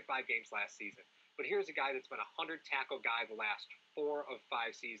 He only played 5 games last season. But here's a guy that's been a 100-tackle guy the last 4 of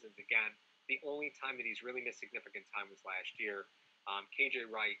 5 seasons. Again, the only time that he's really missed significant time was last year. KJ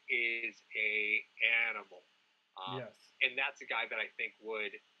Wright is a animal. Yes. And that's a guy that I think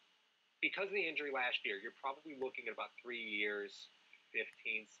would, because of the injury last year, you're probably looking at about 3 years,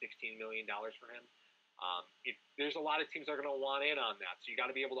 $15-16 million for him. There's a lot of teams that are going to want in on that. So you got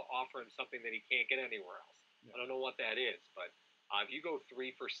to be able to offer him something that he can't get anywhere else. Yeah. I don't know what that is, but if you go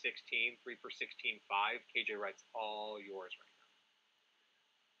 3 for 16, 3 for 16.5, KJ Wright's all yours right now.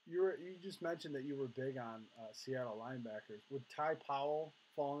 You just mentioned that you were big on Seattle linebackers. Would Ty Powell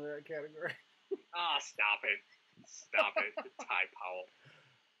fall into that category? Stop it. Stop it. Ty Powell.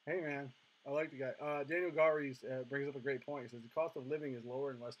 Hey, man. I like the guy. Daniel Gowries brings up a great point. He says the cost of living is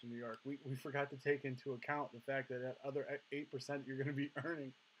lower in Western New York. We forgot to take into account the fact that other 8% you're going to be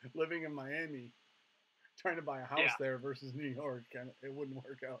earning living in Miami, trying to buy a house there versus New York, and it wouldn't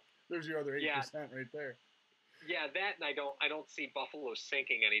work out. There's your other 8% right there. Yeah, that, and I don't see Buffalo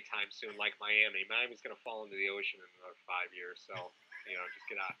sinking anytime soon like Miami. Miami's going to fall into the ocean in another 5 years, so just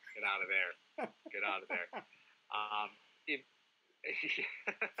get out of there. Get out of there.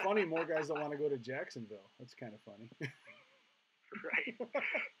 Funny, more guys don't want to go to Jacksonville. That's kind of funny. Right.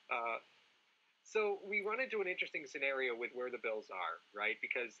 So we run into an interesting scenario with where the Bills are, right?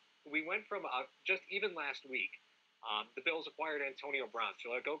 Because we went from just even last week, the Bills acquired Antonio Brown.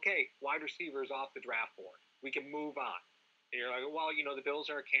 So you're like, okay, wide receivers off the draft board. We can move on. And you're like, well, the Bills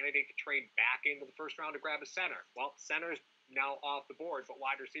are a candidate to trade back into the first round to grab a center. Well, center's now off the board, but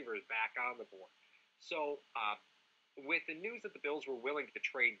wide receiver is back on the board. So with the news that the Bills were willing to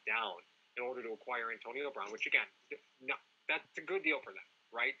trade down in order to acquire Antonio Brown, which again, no, that's a good deal for them,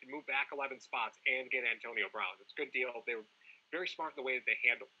 right? To move back 11 spots and get Antonio Brown. It's a good deal. They were very smart in the way that they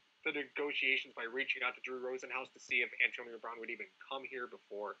handled the negotiations by reaching out to Drew Rosenhaus to see if Antonio Brown would even come here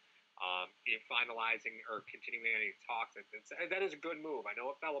before finalizing or continuing any talks. That is a good move. I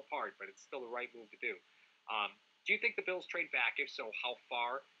know it fell apart, but it's still the right move to do. Do you think the Bills trade back? If so, how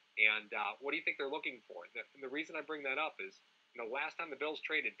far? And what do you think they're looking for? And the reason I bring that up is, last time the Bills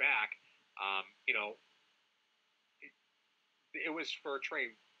traded back, it was for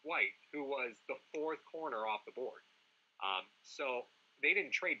Trey White, who was the fourth corner off the board. So they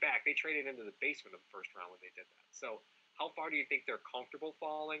didn't trade back. They traded into the basement of the first round when they did that. So how far do you think they're comfortable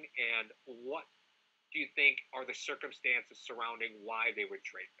falling? And what do you think are the circumstances surrounding why they would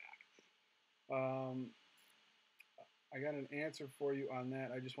trade back? I got an answer for you on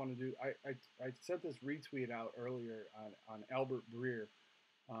that. I just want to do. I sent this retweet out earlier on Albert Breer.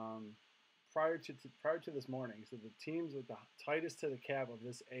 Prior to this morning, so the teams with the tightest to the cap of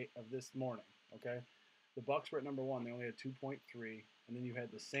this morning, okay, the Bucks were at number one. They only had 2.3, and then you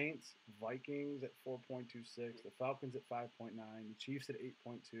had the Saints, Vikings at 4.26, the Falcons at 5.9, the Chiefs at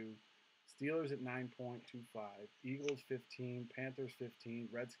 8.2, Steelers at 9.25, Eagles 15, Panthers 15,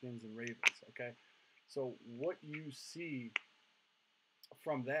 Redskins and Ravens. Okay, so what you see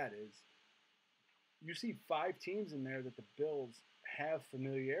from that is you see 5 teams in there that the Bills have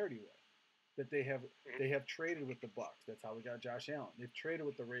familiarity with. That they have traded with the Bucks. That's how we got Josh Allen. They've traded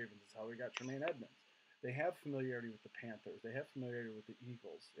with the Ravens. That's how we got Tremaine Edmonds. They have familiarity with the Panthers. They have familiarity with the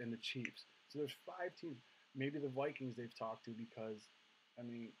Eagles and the Chiefs. So there's 5 teams. Maybe the Vikings they've talked to because,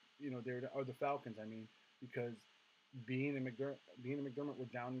 or the Falcons. Because Bean and McDermott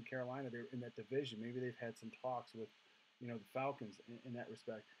were down in Carolina. They're in that division. Maybe they've had some talks with, the Falcons in that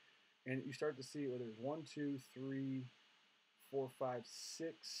respect. And you start to see where there's 1, 2, 3. 4, 5,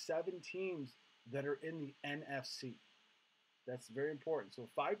 6, 7 teams that are in the NFC. That's very important. So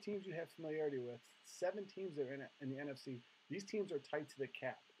 5 teams you have familiarity with, 7 teams that are in the NFC. These teams are tight to the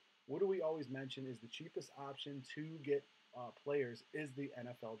cap. What do we always mention is the cheapest option to get players is the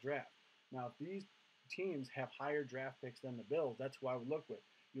NFL draft. Now, if these teams have higher draft picks than the Bills, that's why I would look with.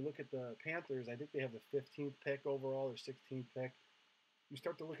 You look at the Panthers, I think they have the 15th pick overall or 16th pick. You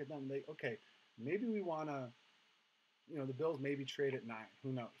start to look at them, maybe we want to, the Bills maybe trade at 9.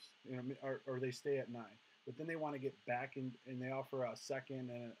 Who knows? Or they stay at 9. But then they want to get back and they offer a second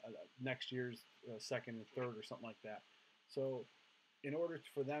and next year's second and third or something like that. So in order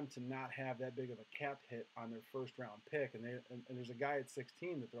for them to not have that big of a cap hit on their first round pick, and there's a guy at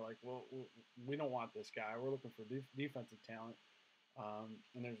 16 that they're like, well, we don't want this guy. We're looking for defensive talent.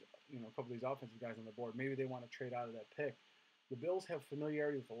 And there's a couple of these offensive guys on the board. Maybe they want to trade out of that pick. The Bills have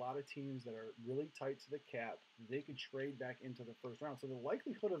familiarity with a lot of teams that are really tight to the cap. They could trade back into the first round. So the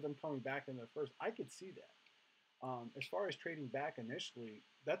likelihood of them coming back in the first, I could see that. As far as trading back initially,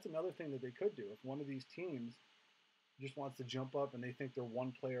 that's another thing that they could do. If one of these teams just wants to jump up and they think they're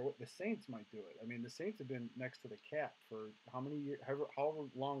one player, the Saints might do it. The Saints have been next to the cap for how many years, however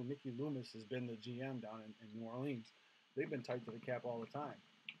long Mickey Loomis has been the GM down in New Orleans. They've been tight to the cap all the time.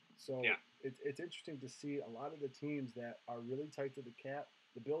 So yeah. It's interesting to see a lot of the teams that are really tight to the cap,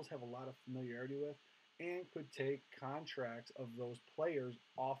 the Bills have a lot of familiarity with and could take contracts of those players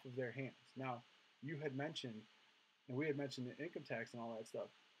off of their hands. Now, you had mentioned, and we had mentioned the income tax and all that stuff.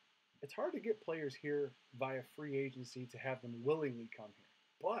 It's hard to get players here via free agency to have them willingly come here.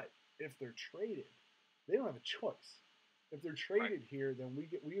 But if they're traded, they don't have a choice. If they're traded here, then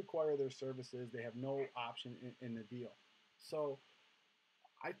we acquire their services. They have no option in the deal. So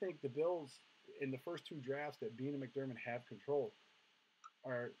I think the Bills in the first 2 drafts that Bean and McDermott have controlled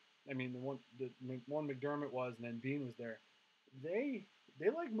are, the one McDermott was and then Bean was there. They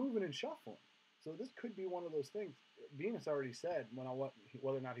like moving and shuffling. So this could be one of those things. Bean has already said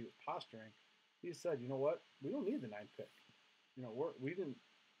whether or not he was posturing. He said, you know what, we don't need the 9th pick. We didn't.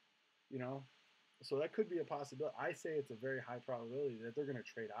 So that could be a possibility. I say it's a very high probability that they're going to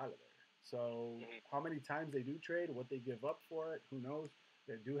trade out of there. So how many times they do trade, what they give up for it, who knows?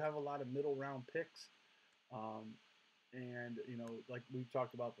 They do have a lot of middle round picks. And, like we've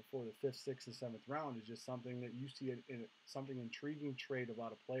talked about before, the 5th, 6th, and 7th round is just something that you see in something intriguing trade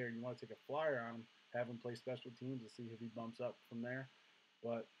about a player. You want to take a flyer on him, have him play special teams to see if he bumps up from there.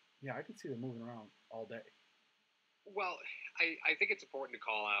 But Yeah, I could see them moving around all day. Well, I think it's important to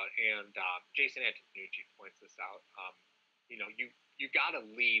call out, and Jason Antonucci points this out. You got to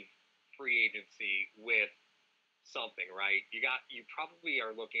leave free agency with something, right? You probably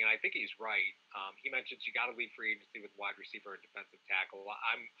are looking, and I think he's right. He mentions you got to leave free agency with wide receiver and defensive tackle.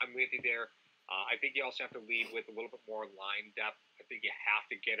 I'm with you there. I think you also have to leave with a little bit more line depth. I think you have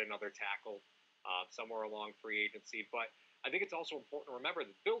to get another tackle somewhere along free agency, but I think it's also important to remember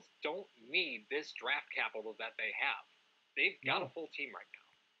the Bills don't need this draft capital that they have. They've got a No. full team right now,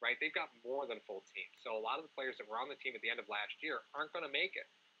 right? They've got more than a full team. So a lot of the players that were on the team at the end of last year aren't going to make it.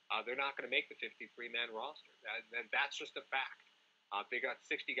 They're not going to make the 53-man roster. That's just a fact. They got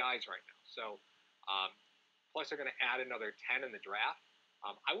 60 guys right now. So, plus they're going to add another 10 in the draft.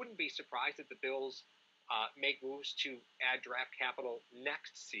 I wouldn't be surprised if the Bills make moves to add draft capital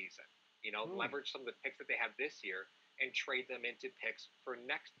next season. Leverage some of the picks that they have this year and trade them into picks for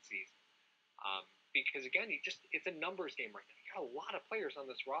next season. Because again, it's a numbers game right now. You got a lot of players on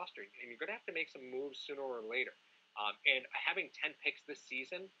this roster, and you're going to have to make some moves sooner or later. And having 10 picks this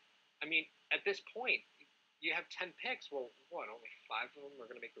season, I mean, at this point, you have 10 picks. Well, what? Only 5 of them are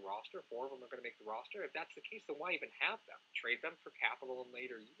going to make the roster. 4 of them are going to make the roster. If that's the case, then why even have them? Trade them for capital in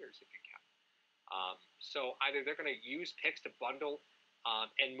later years if you can. So either they're going to use picks to bundle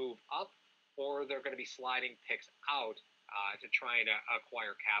and move up, or they're going to be sliding picks out to try and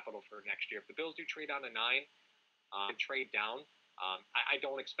acquire capital for next year. If the Bills do trade down to 9 and trade down, I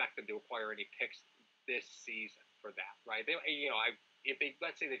don't expect them to acquire any picks this season for that, right? If they,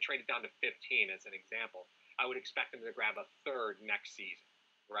 let's say they traded down to 15 as an example, I would expect them to grab a third next season,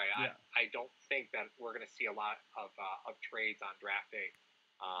 right? Yeah. I don't think that we're going to see a lot of trades on draft day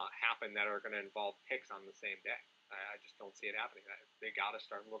happen that are going to involve picks on the same day. I just don't see it happening. They got to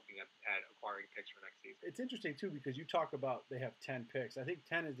start looking at acquiring picks for next season. It's interesting too because you talk about they have 10 picks. I think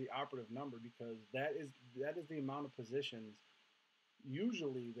 10 is the operative number because that is the amount of positions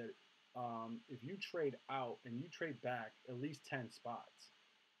usually that if you trade out and you trade back at least 10 spots.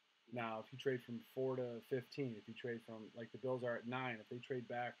 Now, if you trade from 4 to 15, if you trade from like the Bills are at 9, if they trade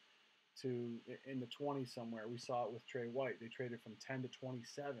back to in the 20s somewhere, we saw it with Trey White. They traded from 10 to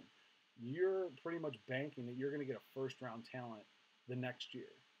 27. You're pretty much banking that you're going to get a first round talent the next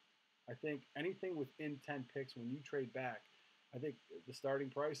year. I think anything within 10 picks when you trade back, I think the starting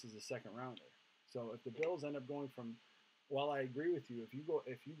price is a second rounder. So if the Bills end up going from, while I agree with you, if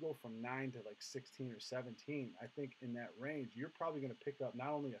you go from 9 to like 16 or 17, I think in that range you're probably going to pick up not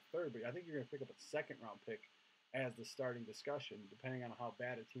only a third, but I think you're going to pick up a second round pick as the starting discussion, depending on how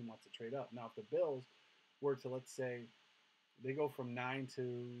bad a team wants to trade up. Now, if the Bills were to, let's say, they go from 9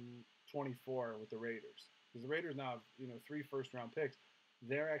 to 24 with the Raiders, because the Raiders now have 3 first round picks.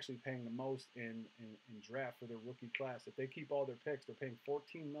 They're actually paying the most in draft for their rookie class. If they keep all their picks, they're paying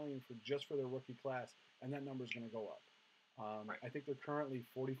 $14 million for their rookie class, and that number is going to go up. Right. I think they're currently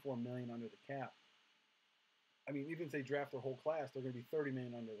 $44 million under the cap. I mean, even if they draft their whole class, they're going to be $30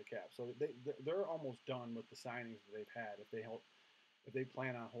 million under the cap. So they're almost done with the signings that they've had. If they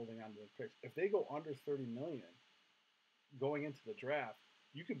plan on holding on to their picks, if they go under $30 million going into the draft,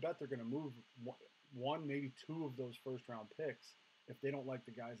 you can bet they're going to move one, maybe 2 of those first round picks if they don't like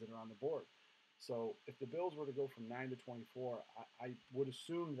the guys that are on the board. So if the Bills were to go from 9 to 24, I would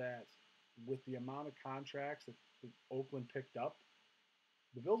assume that with the amount of contracts that Oakland picked up,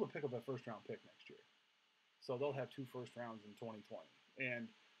 the Bills will pick up a first round pick next year. So they'll have 2 first rounds in 2020. And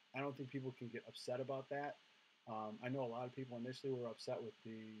I don't think people can get upset about that. I know a lot of people initially were upset with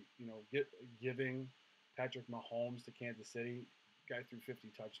giving Patrick Mahomes to Kansas City. Guy threw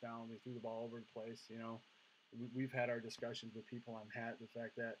 50 touchdowns. They threw the ball over the place. We've had our discussions with people on the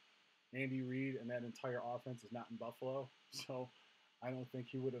fact that Andy Reid and that entire offense is not in Buffalo. So I don't think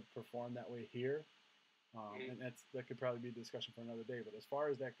he would have performed that way here. And that could probably be a discussion for another day. But as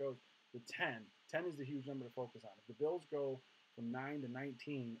far as that goes, the 10 is the huge number to focus on. If the Bills go from 9 to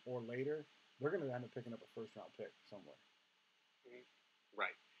 19 or later, they're going to end up picking up a first-round pick somewhere.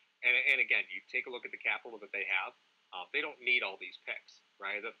 Right. And again, you take a look at the capital that they have. They don't need all these picks,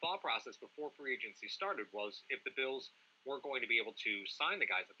 right? The thought process before free agency started was if the Bills weren't going to be able to sign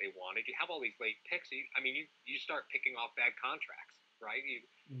the guys that they wanted, you have all these late picks. You start picking off bad contracts, right?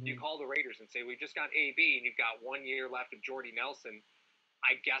 You call the Raiders and say, we just got AB and you've got 1 year left of Jordy Nelson.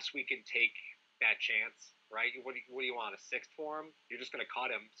 I guess we can take that chance, right? What do you want, a 6th for him? You're just going to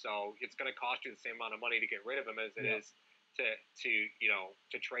cut him, so it's going to cost you the same amount of money to get rid of him as it is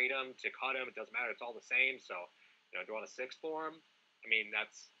to trade him, to cut him. It doesn't matter. It's all the same. So, do you want a 6th for him? I mean,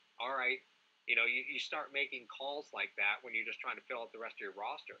 that's all right. You start making calls like that when you're just trying to fill out the rest of your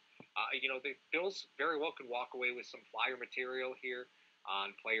roster. The Bills very well could walk away with some flyer material here.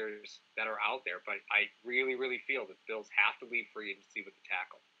 on players that are out there. But I really, really feel that the Bills have to leave free agency with the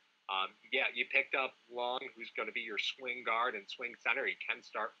tackle. Yeah, you picked up Long, who's going to be your swing guard and swing center. He can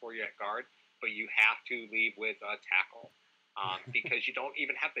start for you at guard, but you have to leave with a tackle because you don't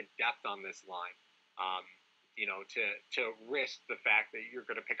even have the depth on this line. To risk the fact that you're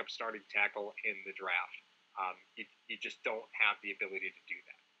going to pick up starting tackle in the draft. You just don't have the ability to do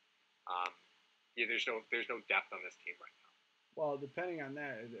that. There's no depth on this team right now. Well, depending on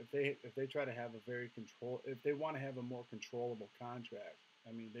that, if they try to have if they want to have a more controllable contract,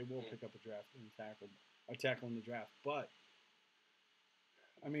 I mean, they will pick up a tackle in the draft. But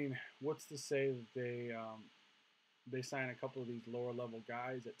I mean, what's to say that they sign a couple of these lower level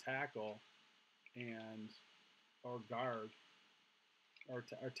guys at tackle or guard or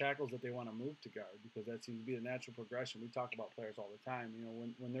tackles that they want to move to guard, because that seems to be the natural progression. We talk about players all the time.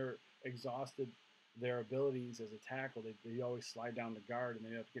 When they're exhausted their abilities as a tackle, they always slide down to guard, and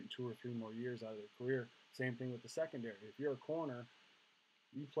they end up getting 2 or 3 more years out of their career. Same thing with the secondary. If you're a corner,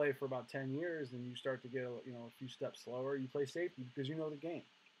 you play for about 10 years, and you start to get a few steps slower. You play safety because you know the game.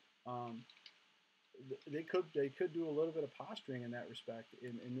 They could do a little bit of posturing in that respect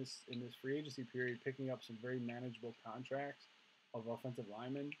in this free agency period, picking up some very manageable contracts of offensive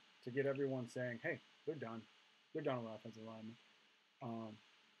linemen to get everyone saying, "Hey, they're done with offensive linemen."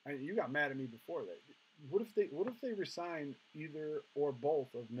 You got mad at me before that. What if they resign either or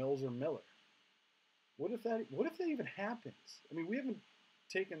both of Mills or Miller? What if that even happens? I mean, we haven't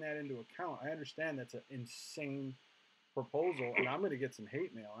taken that into account. I understand that's an insane proposal, and I'm going to get some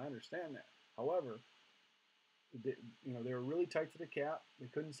hate mail. I understand that. However, they were really tight to the cap. They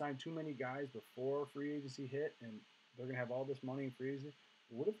couldn't sign too many guys before free agency hit, and they're going to have all this money in free agency.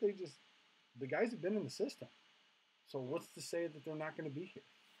 What if the guys have been in the system? So what's to say that they're not going to be here?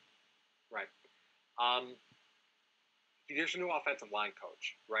 Right. There's a new offensive line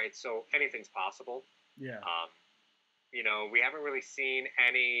coach, right? So anything's possible. Yeah. We haven't really seen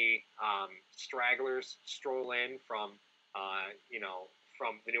any stragglers stroll in from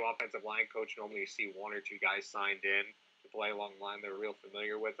the new offensive line coach. Normally you see 1 or 2 guys signed in to play along the line. They're real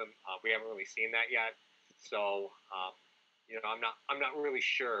familiar with them. We haven't really seen that yet. So, I'm not really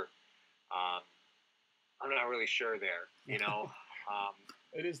sure. I'm not really sure there.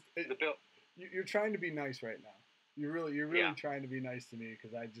 The Bill. You're trying to be nice right now. You're really trying to be nice to me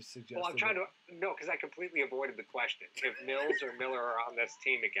because I just suggested. Well, I'm trying because I completely avoided the question. If Mills or Miller are on this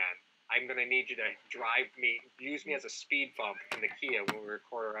team again, I'm going to need you to use me as a speed bump in the Kia when we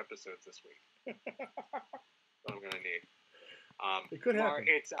record our episodes this week. That's what I'm going to need. It could happen.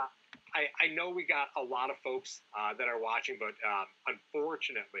 I know we got a lot of folks that are watching, but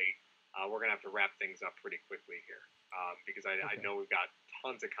unfortunately, we're going to have to wrap things up pretty quickly here because I know we've got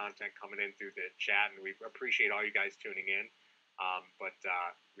tons of content coming in through the chat, and we appreciate all you guys tuning in. But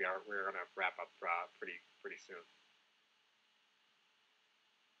we're going to wrap up pretty soon.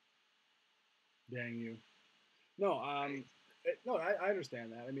 Dang you! No, I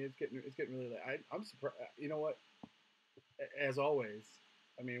understand that. I mean, it's getting really late. I'm surprised. You know what? As always,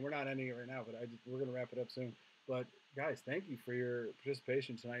 I mean, we're not ending it right now, but we're gonna wrap it up soon. But guys, thank you for your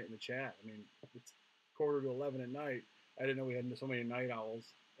participation tonight in the chat. I mean, it's 11:15 at night. I didn't know we had so many night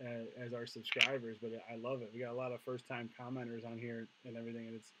owls as our subscribers, but I love it. We got a lot of first-time commenters on here and everything,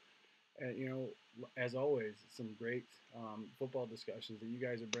 and it's. As always, some great football discussions that you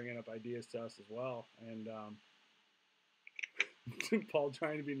guys are bringing up ideas to us as well. And Paul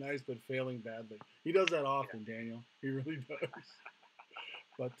trying to be nice but failing badly. He does that often, Daniel. He really does.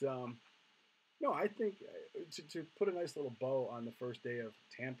 But no, I think to put a nice little bow on the first day of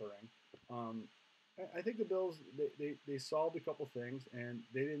tampering, I think the Bills they solved a couple things, and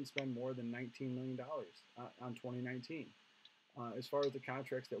they didn't spend more than $19 million on 2019. As far as the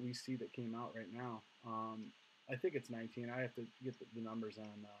contracts that we see that came out right now, I think it's 19. I have to get the numbers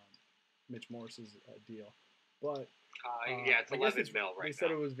on Mitch Morse's deal, but it's 11 mil right now. They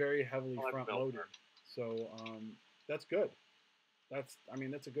said it was very heavily front loaded, so that's good. That's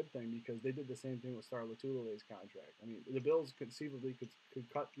a good thing because they did the same thing with Star Latuli's contract. I mean, the Bills conceivably could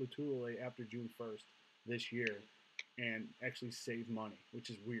cut Latulile after June 1st this year and actually save money, which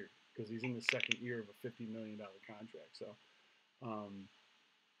is weird because he's in the second year of a $50 million contract. So.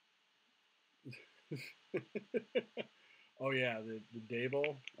 Oh yeah, the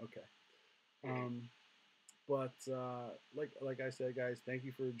Dable. Okay. But like I said, guys, thank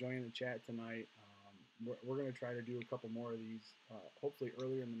you for joining the chat tonight. We're gonna try to do a couple more of these, hopefully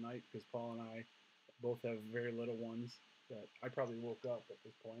earlier in the night because Paul and I both have very little ones that I probably woke up at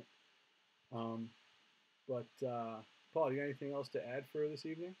this point. But Paul, you got anything else to add for this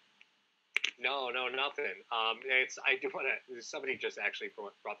evening? No, nothing. It's I do want to. Somebody just actually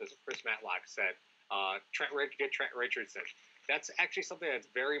brought this. Chris Matlock said, get Trent Richardson. That's actually something that's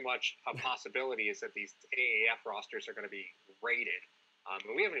very much a possibility. Is that these AAF rosters are going to be rated,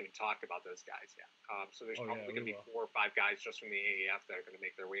 and we haven't even talked about those guys yet. So there's probably going to be 4 or 5 guys just from the AAF that are going to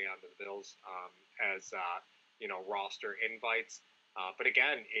make their way onto the Bills as roster invites. But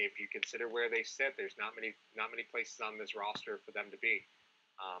again, if you consider where they sit, there's not many places on this roster for them to be.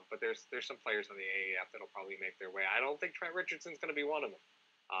 But there's some players on the AAF that'll probably make their way. I don't think Trent Richardson's going to be one of them.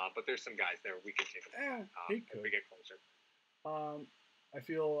 But there's some guys there we can take a look at as we get closer. I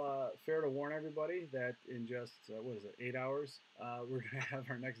feel fair to warn everybody that in just 8 hours, we're going to have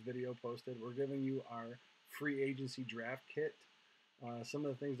our next video posted. We're giving you our free agency draft kit. Some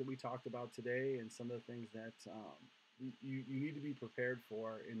of the things that we talked about today, and some of the things that you need to be prepared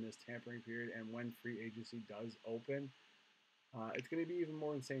for in this tampering period, and when free agency does open. It's going to be even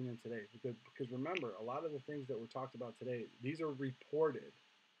more insane than today because remember, a lot of the things that were talked about today, these are reported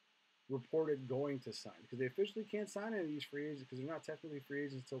going to sign, because they officially can't sign any of these free agents because they're not technically free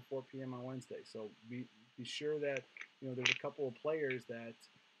agents until 4 p.m. on Wednesday. So be sure that there's a couple of players that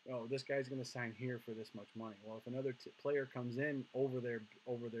this guy's going to sign here for this much money. Well, if another player comes in over their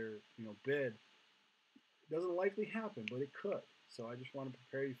bid, it doesn't likely happen, but it could. So I just want to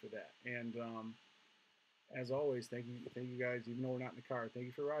prepare you for that. And as always, thank you guys. Even though we're not in the car, thank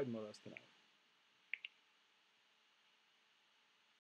you for riding with us tonight.